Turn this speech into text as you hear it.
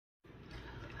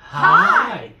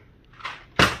Hi.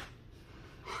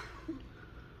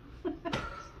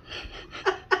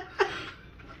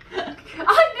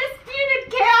 Undisputed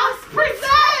Chaos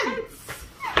presents.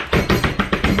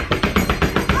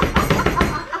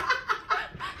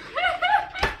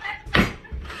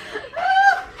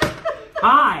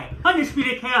 Hi.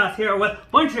 Undisputed Chaos here with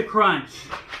Buncha Crunch.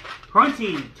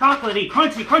 Crunchy, chocolatey,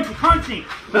 crunchy, crunchy, crunchy.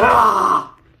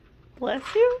 Ah! Bless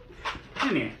you.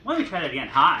 Wait a minute. Let me try that again.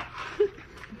 Hi.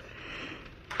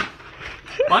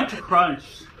 Buncha Crunch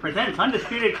presents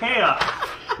Undisputed Chaos.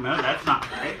 No, that's not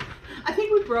right. I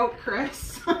think we broke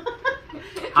Chris.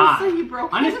 Hi. So you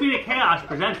broke Undisputed Chaos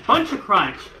presents Buncha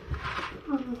Crunch.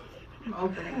 I'm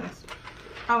opening this.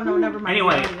 Oh no, never mind.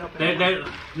 Anyway, I already opened it.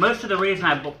 most of the reason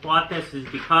I bought this is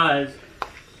because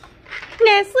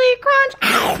Nestle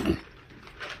Crunch.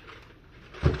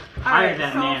 I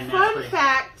that so man fun Nestle.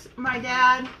 fact, my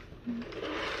dad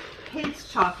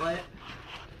hates chocolate,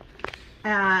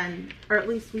 or at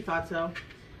least we thought so,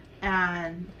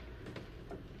 and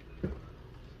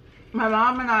my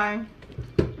mom and I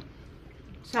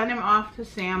sent him off to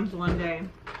Sam's one day,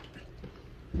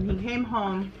 and he came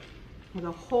home with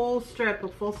a whole strip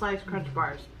of full-size Crunch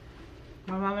Bars.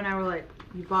 My mom and I were like,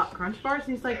 "You bought Crunch Bars?"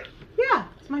 And he's like, "Yeah,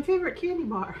 it's my favorite candy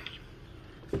bar."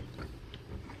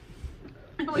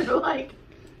 And we were like,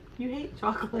 "You hate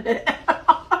chocolate."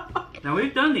 Now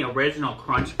we've done the original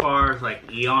Crunch Bars like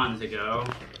eons ago.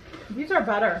 These are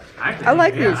better. I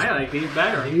like these. I like these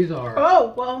better. These are.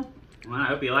 Oh, well. Well, I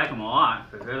hope you like them a lot,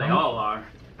 because they all are.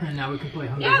 And now we can play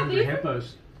Hungry Yeah, Hungry these are-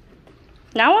 Hippos.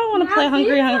 Now I want to play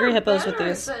Hungry these Hungry are Hippos with better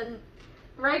these. than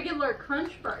regular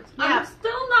Crunch Bars. Yeah. I'm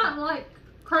still not like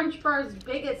Crunch Bars'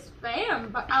 biggest fan,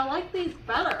 but I like these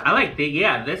better. I like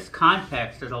this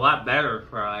context is a lot better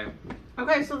for like.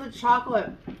 Okay, so the chocolate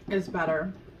is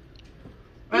better.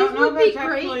 I These don't know would if be it's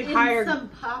actually great higher. in some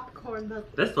popcorn,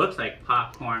 but This looks like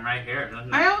popcorn right here,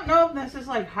 doesn't I it? don't know if this is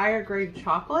like higher grade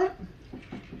chocolate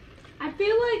I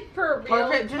feel like for a real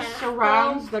or if it just test,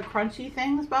 surrounds though, the crunchy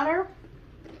things better.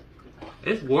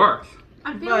 This works.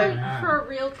 I feel but- like for a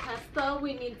real test though,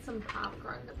 we need some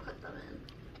popcorn to put them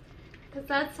in.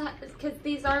 Because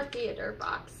these are theater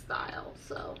box style,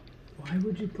 so. Why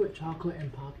would you put chocolate in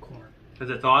popcorn? Because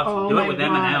it's awesome. Oh Do my it with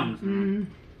God. M&M's.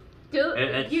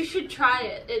 Mm. You should try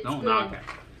it. It's Don't good. knock it.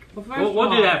 Well, first We'll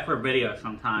of do all, that for a video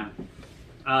sometime.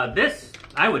 This,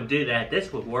 I would do that.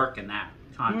 This would work in that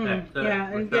context. Yeah,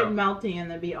 and with get the- melty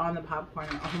and then be on the popcorn.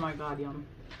 Oh my God, yum.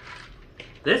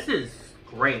 This is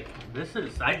great.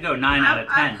 I'd go 9 out of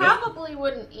 10. I probably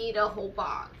wouldn't eat a whole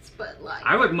box, but like.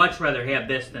 I would much rather have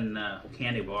this than the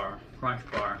candy bar, Crunch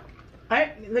Bar.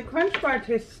 The Crunch Bar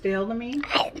tastes stale to me.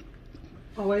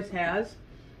 Always has.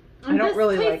 I And don't this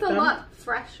really like tastes them. a lot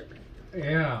fresher.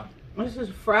 Yeah. This is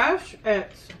fresh.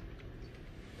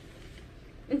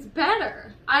 It's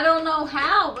better. I don't know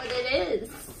how, but it is.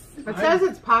 It says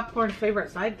it's popcorn's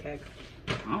favorite sidekick.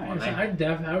 Oh, well, I would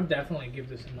definitely give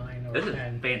this a 9 or this is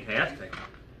 10. fantastic.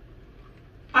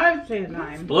 I would say a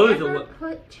 9. Blue's Ever a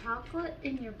put chocolate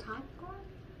in your popcorn?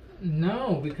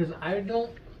 No, because I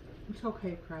don't. It's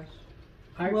okay, Chris.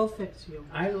 I We'll fix you.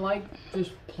 I like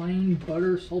just plain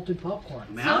butter salted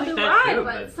popcorn. Man, I So like do that I, too,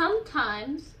 but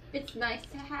sometimes it's nice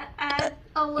to add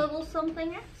a little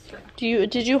something extra.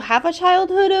 Did you have a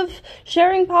childhood of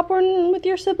sharing popcorn with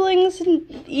your siblings and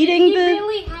eating Did you the?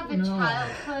 really have a No.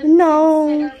 childhood? No.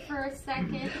 Consider for a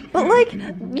second. But like,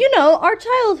 our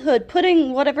childhood,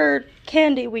 putting whatever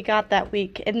candy we got that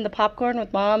week in the popcorn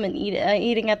with mom and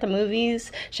eating at the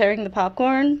movies, sharing the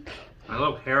popcorn. I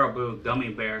love Haribo gummy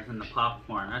bears in the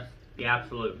popcorn. That's the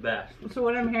absolute best. So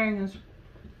what I'm hearing is,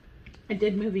 I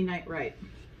did movie night right.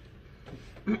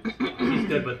 She's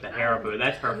good with the Haribo.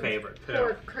 That's her favorite Poor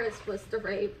too. Chris was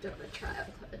depraved of a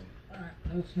childhood.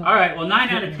 All right, well 9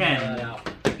 out of That 10. out.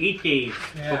 Eat these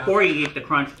Yeah. before you eat the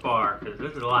Crunch Bar, because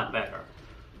this is a lot better.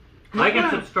 Like and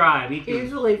subscribe. Eat these.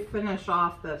 Easily finish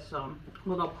off this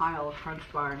little pile of Crunch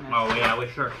Bar. Oh yeah, we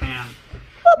sure can.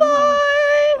 Bye bye.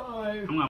 Bye. I'm gonna